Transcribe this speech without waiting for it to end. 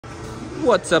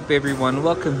What's up everyone?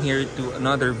 Welcome here to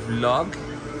another vlog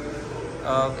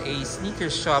of a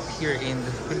sneaker shop here in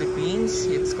the Philippines.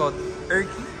 It's called Erke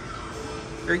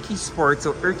Sports.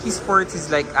 So Erke Sports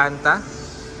is like Anta.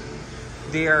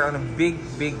 They are on a big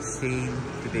sale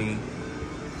today.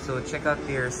 So check out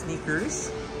their sneakers.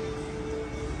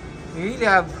 They really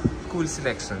have cool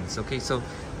selections. Okay, so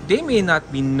they may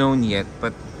not be known yet,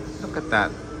 but look at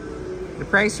that. The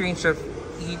price range of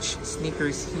each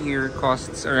sneakers here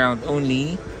costs around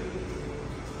only,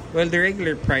 well, the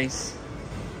regular price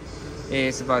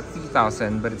is about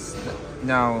 3,000, but it's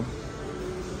now,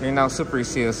 they're now super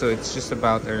sale, so it's just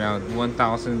about around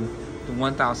 1,000 to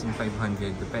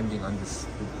 1,500 depending on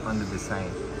the design.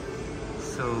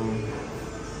 So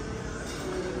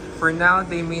for now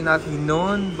they may not be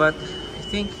known, but I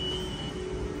think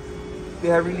they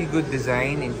have really good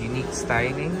design and unique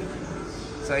styling.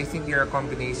 So I think they're a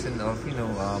combination of, you know,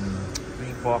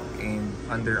 Reebok and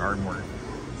Under Armour.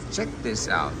 Check this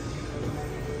out.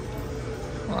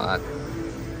 What?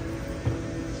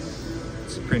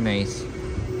 Super nice.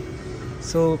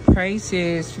 So price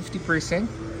is 50%.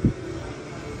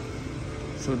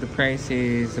 So the price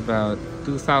is about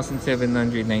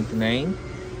 2,799.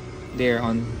 They're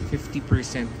on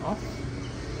 50% off.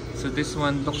 So this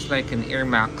one looks like an Air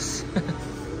Max.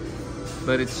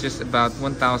 But it's just about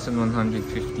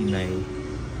 1,159.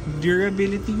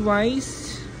 Durability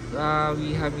wise,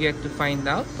 we have yet to find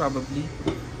out. Probably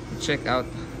check out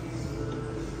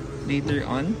later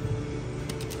on.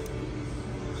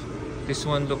 This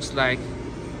one looks like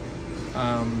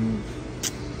what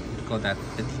do you call that?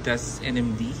 Adidas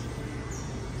NMD.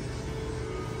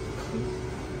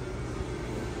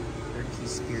 Erke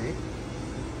Spirit.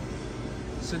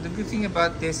 So the good thing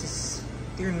about this is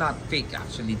they're not fake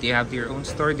actually. They have their own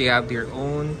store, they have their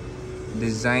own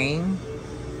design.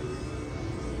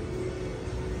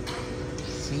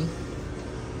 See?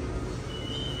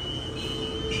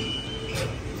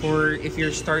 For if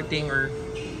you're starting, or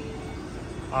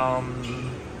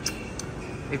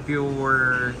if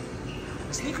you're a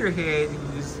sneakerhead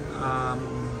who's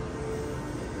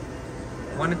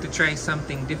wanted to try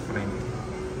something different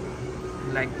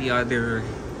like the other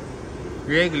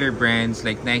regular brands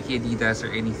like Nike, Adidas,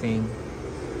 or anything,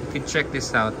 you could check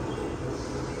this out.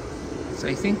 So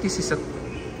I think this is a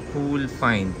cool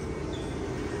find.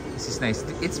 This is nice.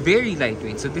 It's very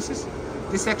lightweight. So this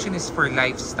section is for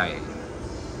lifestyle.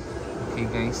 Okay,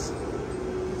 guys.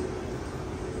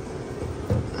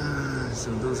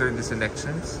 So those are the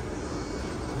selections.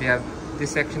 They have, this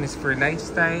section is for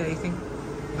lifestyle. I think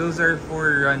those are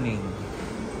for running.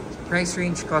 Price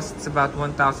range costs about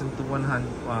 1,000 to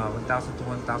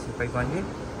 1,500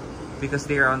 because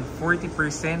they are on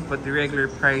 40%, but the regular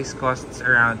price costs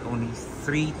around only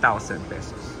 3,000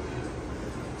 pesos.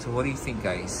 So what do you think,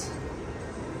 guys?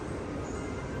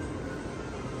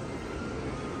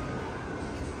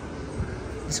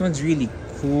 This one's really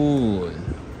cool. It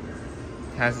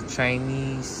has a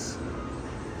Chinese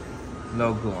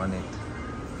logo on it.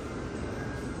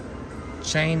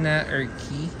 China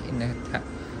Erke in the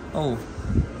oh,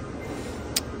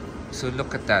 so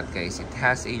look at that, guys. It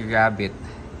has a rabbit.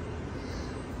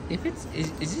 If it's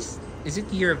is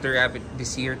it year of the rabbit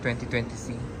this year,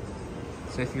 2023?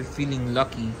 So if you're feeling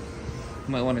lucky, you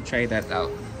might want to try that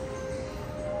out.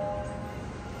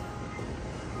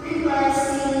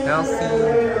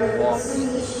 Healthy walking,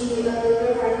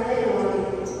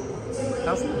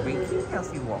 healthy waking,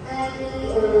 healthy walking.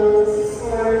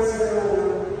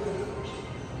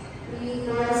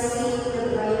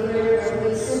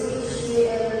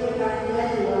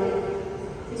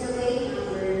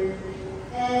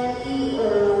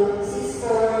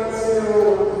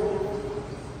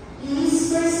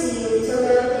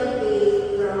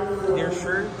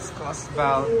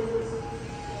 About,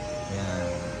 yeah.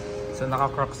 So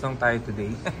naka-crocs lang tayo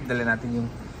today. Dala natin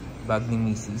yung bag ni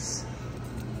Mrs.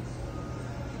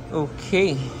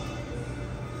 Okay.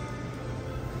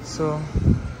 So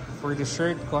for the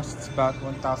shirt costs about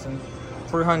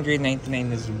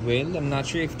 1,499 as well. I'm not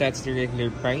sure if that's the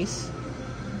regular price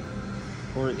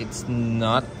or it's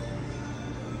not.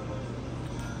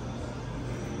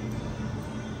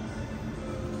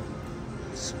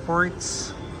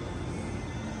 Sports.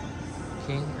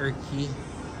 Okay, Erke.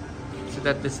 So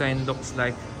that design looks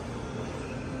like.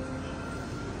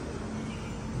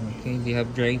 Okay, they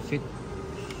have dry fit.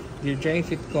 Their dry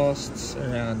fit costs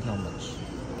around how much?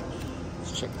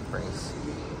 Let's check the price.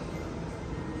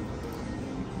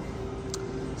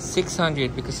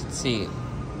 600 because it's sale.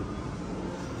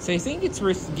 So I think it's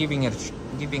worth giving a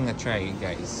try,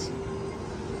 guys.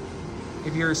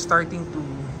 If you're starting to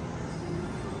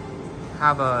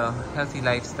have a healthy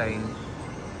lifestyle,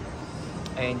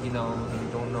 and you know, you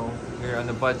don't know, you're on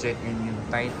a budget and you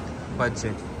tight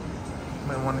budget, you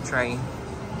might want to try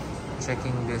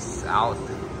checking this out.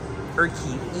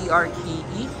 Erke,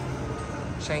 E-R-K-E,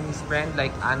 Chinese brand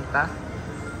like Anta.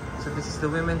 So this is the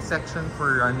women's section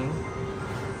for running.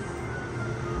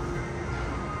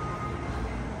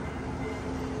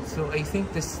 So I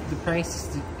think the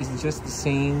price is just the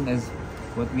same as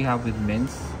what we have with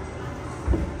men's.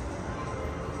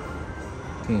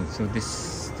 Okay, so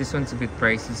this one's a bit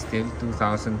pricey still,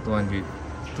 2,200,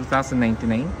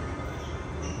 2,099.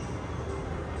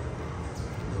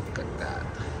 Look at that.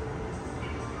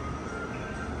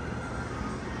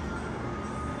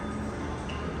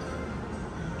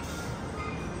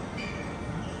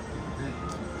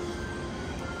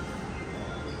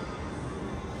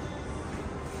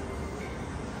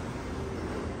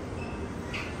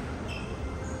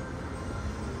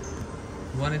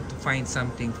 Wanted to find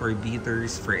something for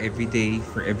beaters, for everyday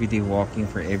walking,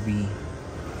 for every.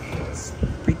 It's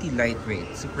pretty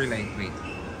lightweight, super lightweight.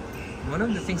 One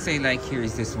of the things I like here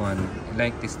is this one. I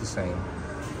like this design.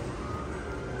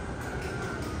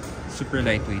 Super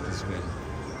lightweight as well.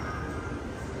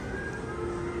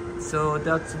 So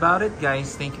that's about it,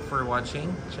 guys. Thank you for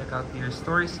watching. Check out their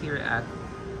stores here at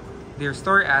their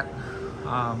store at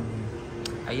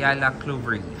Ayala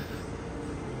Cloverleaf.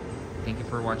 Thank you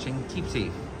for watching. Keep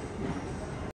safe.